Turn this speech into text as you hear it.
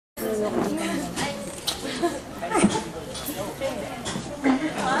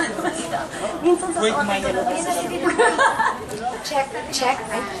Wait, kumain niya lang. Check.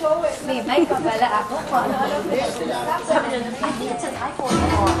 May mic pa pala ako. I think it's an iPhone 4.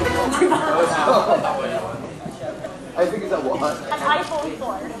 I think it's a what? An iPhone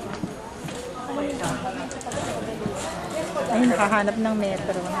 4. Ay, nakahanap ng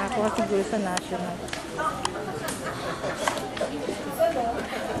metro. Nakakuha siguro sa national.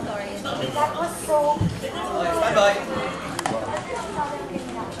 That was so... Bye-bye.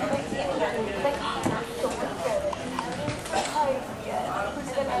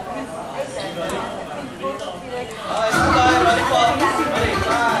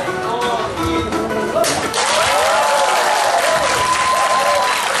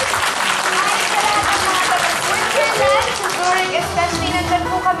 Especially nandun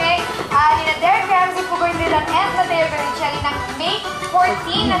po kami nina Derek Ramsey po and Mateo Berricelli ng May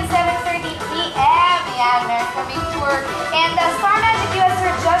 14 at 7:30 p.m. Ayan, meron kaming tour. And Star Magic US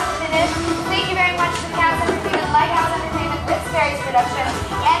are just finished. Thank you very much to Cans Entertainment, Lighthouse Entertainment, Ritz Ferries Production,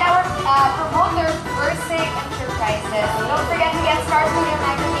 and our promoter, Birthday Enterprises. Don't forget to get Star Studio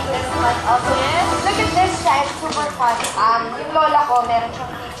Magazine this month also. Look at this siya, it's super fun. Yung lola ko, meron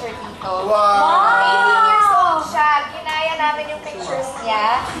siyang picture dito. Wow! 80 years old siya. Ginaya namin yung pictures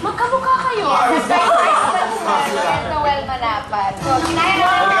niya. Magkamukha kayo. Yes, my Christmas and Noel Manapan. So, ginaya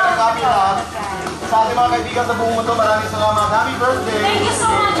namin yung pictures niya. Sa ating mga kaibigan sa buong mundo, maraming salamat. Happy birthday! Thank you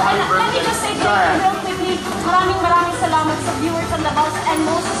so much. Happy And let me just say thank you real quickly. Maraming salamat sa viewers on the bus and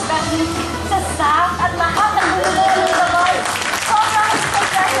most especially sa staff at lahat ng bumubuo ng the bus. Sobrang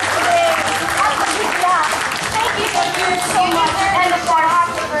spectacular today. At magigla. Thank you so much. And of course,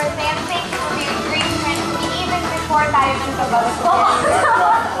 happy birthday and thank you for being great friends with me even before tayo sa bus.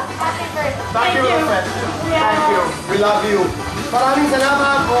 Happy birthday. Thank you, Rosette. Thank you. We love you. Maraming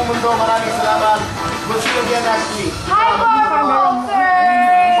salamat buong mundo. Maraming salamat. We'll see you again next week. Hi, Bob!